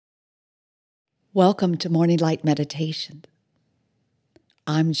Welcome to Morning Light Meditation.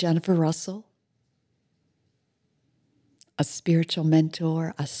 I'm Jennifer Russell, a spiritual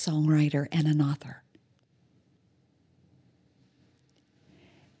mentor, a songwriter, and an author.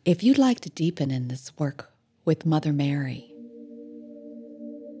 If you'd like to deepen in this work with Mother Mary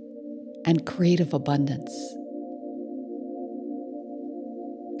and creative abundance,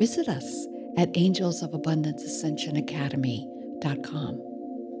 visit us at angelsofabundanceascensionacademy.com.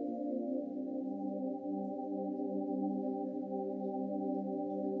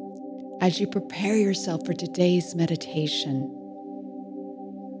 As you prepare yourself for today's meditation,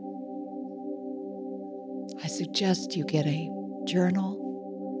 I suggest you get a journal,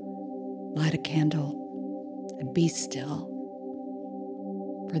 light a candle, and be still.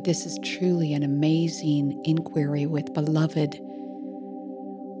 For this is truly an amazing inquiry with beloved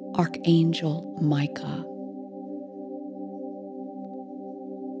Archangel Michael,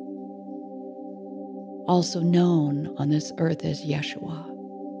 also known on this earth as Yeshua.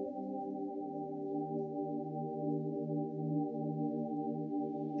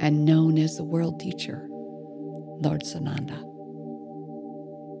 And known as the world teacher, Lord Sananda.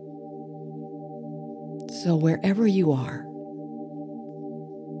 So wherever you are,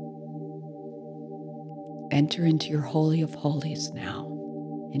 enter into your Holy of Holies now,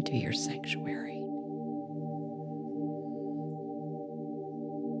 into your sanctuary.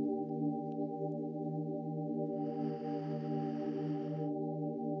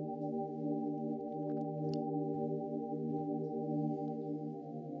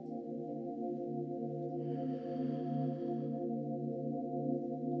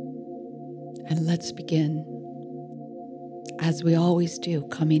 And let's begin, as we always do,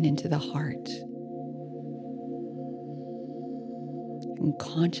 coming into the heart and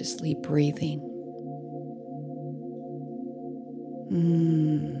consciously breathing.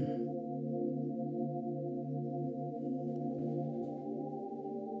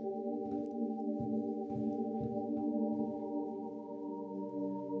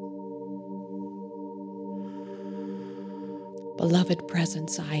 Beloved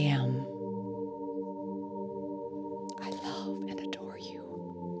presence, I am. I love and adore you.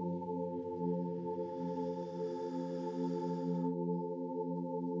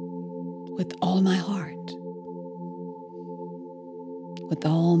 With all my heart, with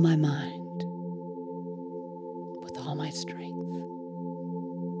all my mind, with all my strength.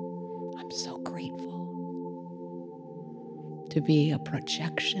 I'm so grateful to be a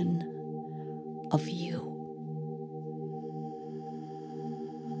projection of you.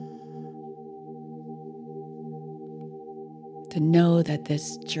 To know that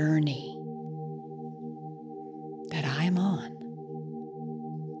this journey that I'm on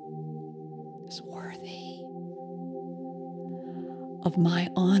is worthy of my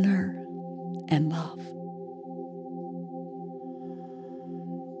honor and love.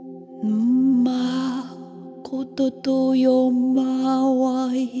 Makototoyo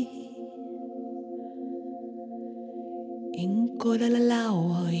mawai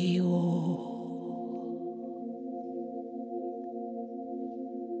inkolalalawayo.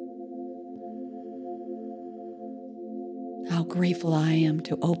 How grateful I am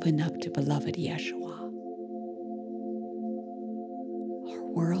to open up to beloved Yeshua, our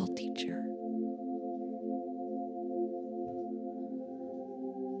world teacher.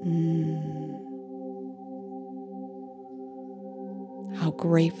 How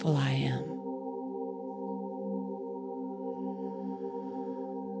grateful I am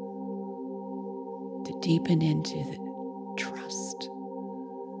to deepen into the trust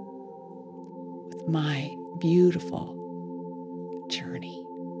with my beautiful journey.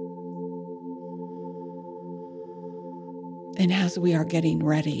 And as we are getting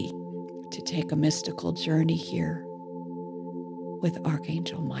ready to take a mystical journey here with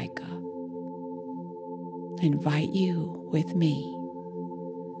Archangel Michael, I invite you with me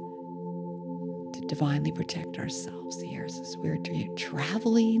to divinely protect ourselves here as we're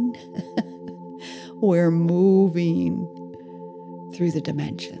traveling, we're moving through the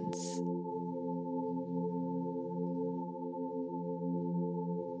dimensions.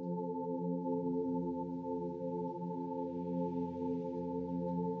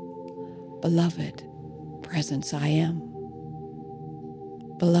 Beloved presence, I am.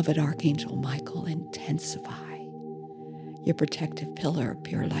 Beloved Archangel Michael, intensify your protective pillar of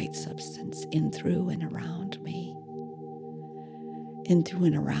pure light substance in, through, and around me, in, through,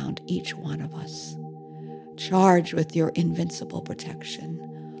 and around each one of us. Charged with your invincible protection,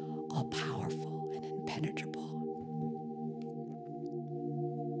 all powerful and impenetrable.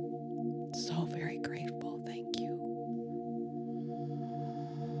 So very grateful. Thank you.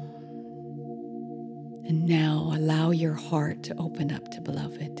 And now allow your heart to open up to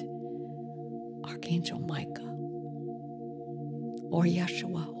beloved Archangel Michael or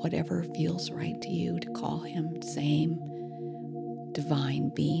Yeshua, whatever feels right to you to call him, same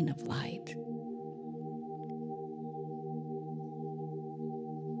divine being of light.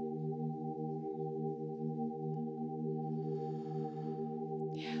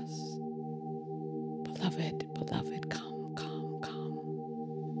 Yes. Beloved, beloved, come, come,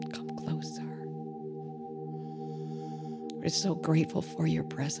 come. Come closer. We're so grateful for your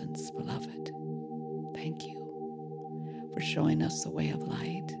presence, beloved. Thank you for showing us the way of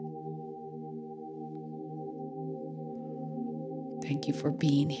light. Thank you for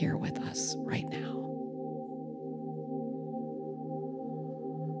being here with us right now.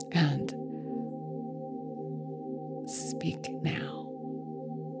 And speak now.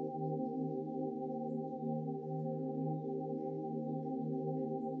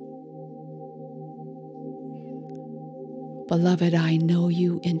 Beloved, I know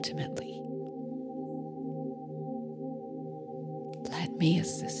you intimately. Let me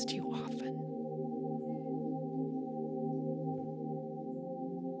assist you often.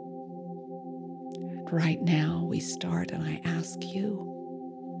 And right now we start and I ask you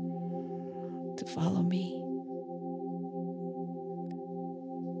to follow me.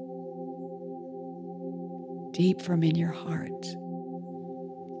 Deep from in your heart.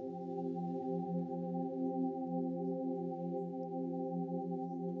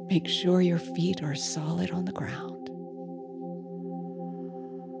 Make sure your feet are solid on the ground.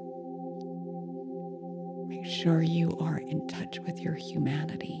 Make sure you are in touch with your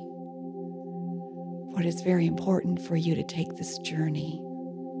humanity. For it is very important for you to take this journey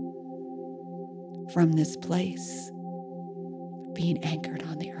from this place, being anchored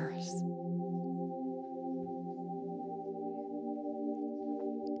on the earth.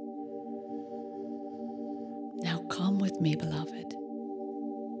 Now come with me, beloved.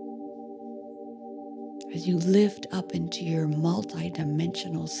 As you lift up into your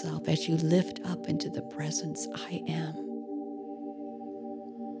multidimensional self, as you lift up into the presence I am,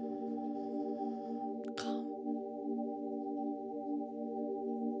 come.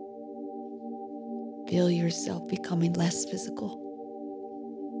 Feel yourself becoming less physical,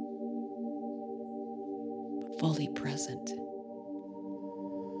 but fully present.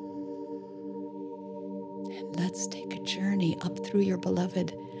 And let's take a journey up through your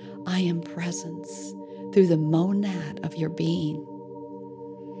beloved I am presence, through the monad of your being,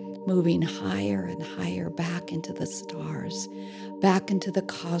 moving higher and higher back into the stars, back into the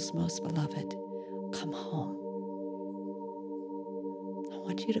cosmos, beloved. Come home. I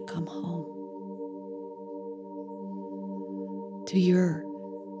want you to come home to your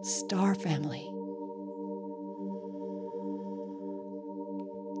star family.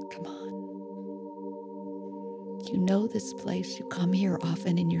 Come on. You know this place. You come here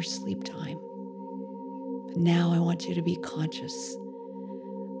often in your sleep time. But now I want you to be conscious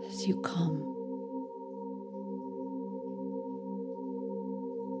as you come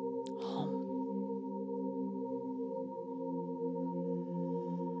home.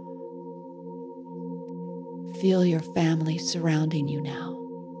 Feel your family surrounding you now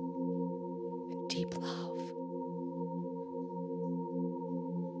in deep love.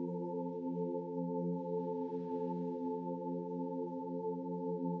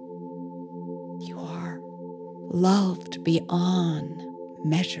 You are loved beyond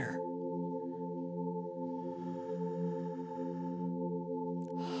measure.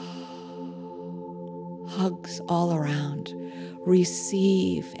 Hugs all around.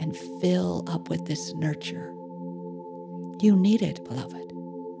 Receive and fill up with this nurture. You need it, beloved.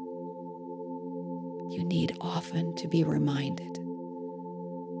 You need often to be reminded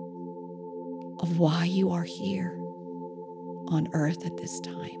of why you are here on earth at this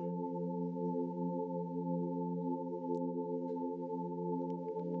time.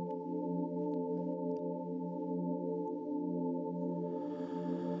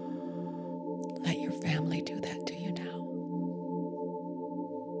 Let your family do that to you now.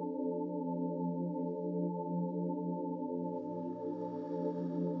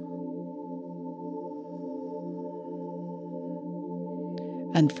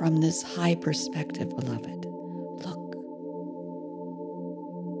 And from this high perspective, beloved, look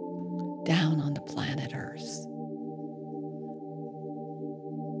down on the planet Earth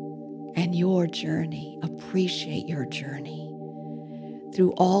and your journey. Appreciate your journey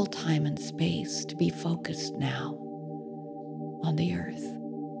through all time and space to be focused now on the earth.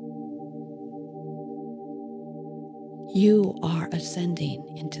 You are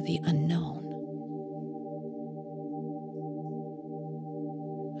ascending into the unknown.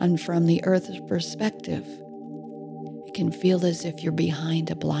 And from the earth's perspective, it can feel as if you're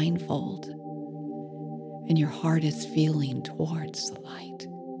behind a blindfold and your heart is feeling towards the light.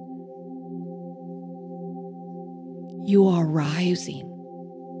 You are rising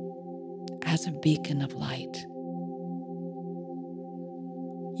as a beacon of light.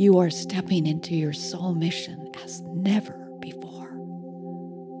 You are stepping into your soul mission as never before.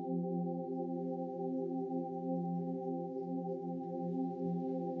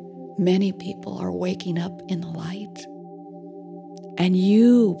 Many people are waking up in the light, and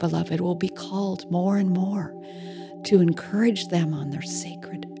you, beloved, will be called more and more to encourage them on their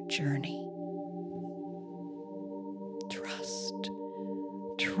sacred journey. Trust,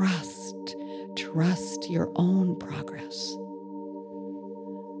 trust, trust your own progress.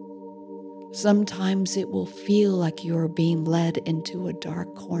 Sometimes it will feel like you are being led into a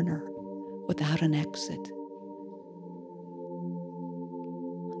dark corner without an exit.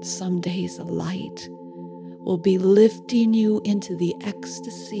 Some days the light will be lifting you into the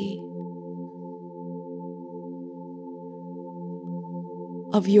ecstasy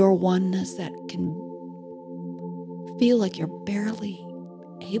of your oneness that can feel like you're barely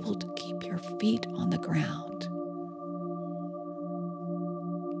able to keep your feet on the ground.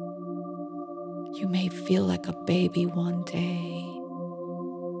 You may feel like a baby one day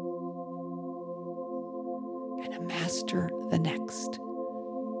and a master the next.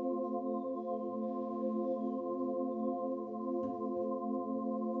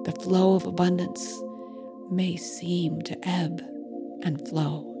 The flow of abundance may seem to ebb and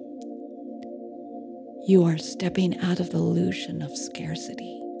flow. You are stepping out of the illusion of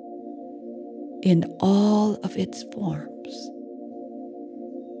scarcity in all of its forms.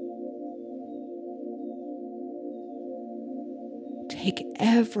 Take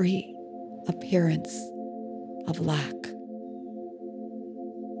every appearance of lack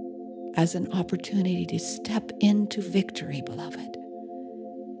as an opportunity to step into victory, beloved,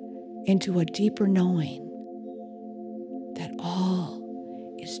 into a deeper knowing that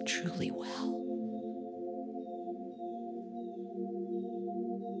all is truly well.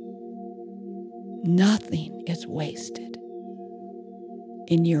 Nothing is wasted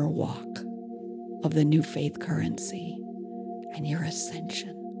in your walk of the new faith currency and your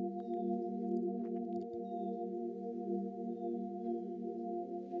ascension.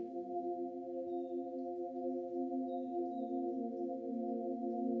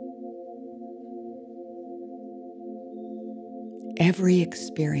 Every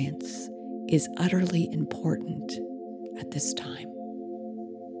experience is utterly important at this time.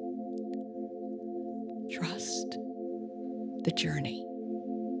 Trust the journey.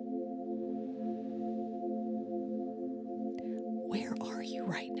 Where are you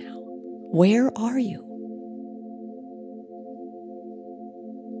right now? Where are you?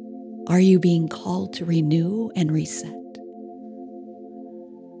 Are you being called to renew and reset?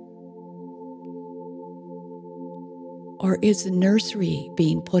 Or is the nursery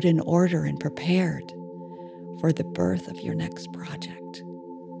being put in order and prepared for the birth of your next project?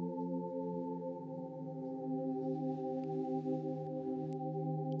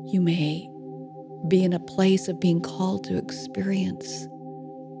 You may be in a place of being called to experience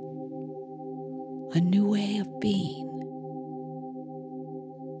a new way of being.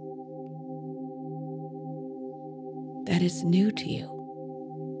 That is new to you.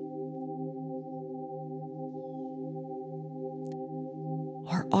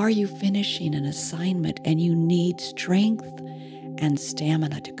 Or are you finishing an assignment and you need strength and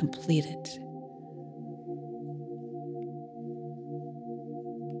stamina to complete it?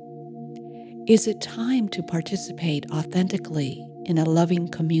 Is it time to participate authentically in a loving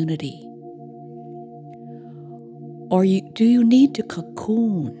community? Or do you need to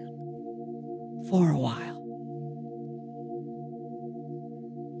cocoon for a while?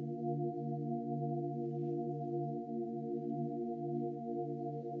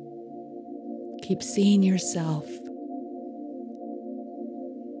 Keep seeing yourself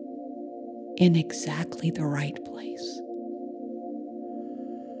in exactly the right place.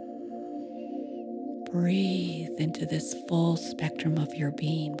 Breathe into this full spectrum of your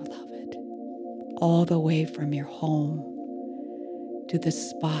being, beloved, all the way from your home to the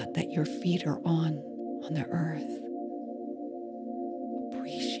spot that your feet are on the earth.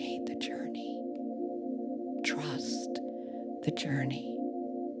 Appreciate the journey. Trust the journey.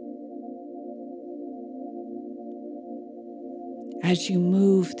 As you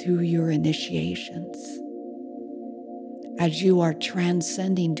move through your initiations, as you are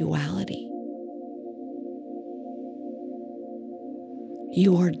transcending duality,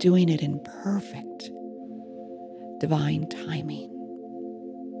 you are doing it in perfect divine timing.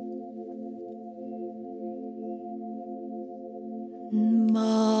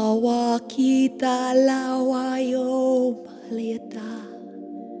 Mawakita lawayo malieta.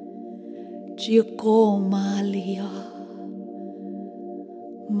 Jiko malia.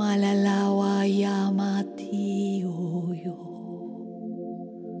 Malalawa yamati oyo.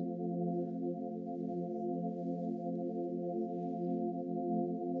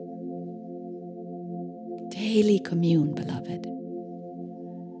 Daily commune, beloved,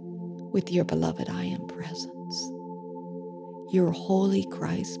 with your beloved I Am Presence, your holy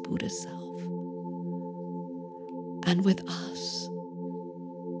Christ Buddha self, and with us.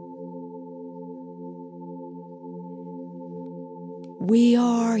 We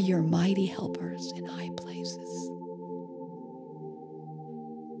are your mighty helpers in high places.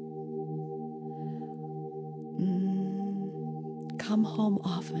 Come home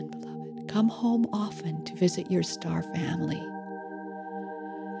often, beloved. Come home often to visit your star family.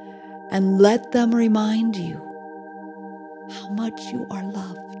 And let them remind you how much you are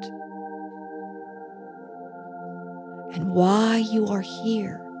loved and why you are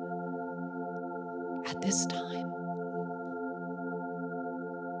here at this time.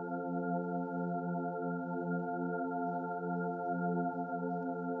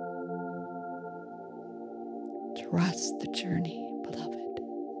 Trust the journey, beloved.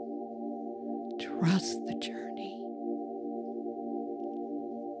 Trust the journey.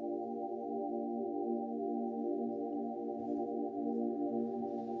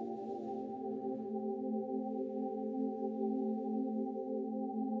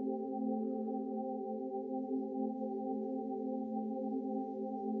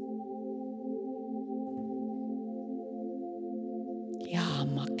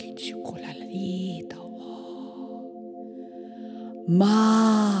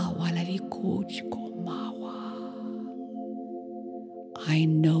 Ma walarikuchko mawa. I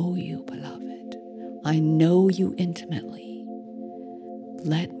know you, beloved. I know you intimately.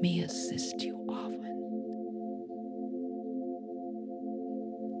 Let me assist you often.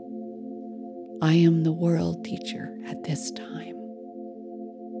 I am the world teacher at this time.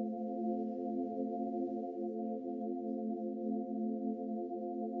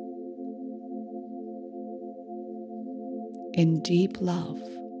 In deep love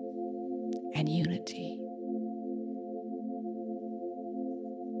and unity,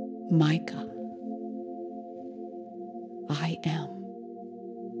 Micah, I am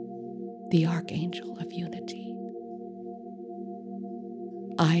the Archangel of Unity.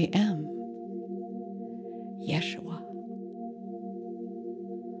 I am Yeshua.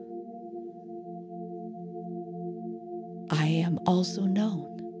 I am also known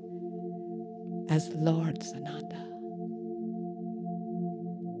as Lord Sananda.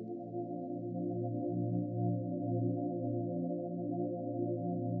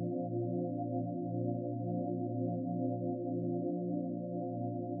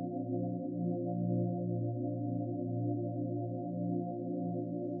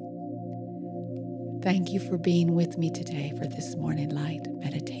 Thank you for being with me today for this morning light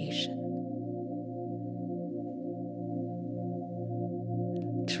meditation.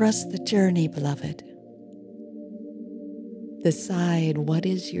 Trust the journey, beloved. Decide what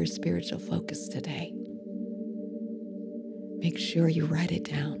is your spiritual focus today. Make sure you write it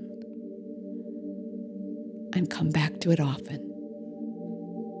down and come back to it often.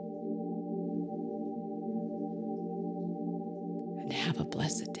 And have a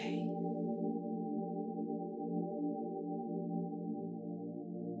blessed day.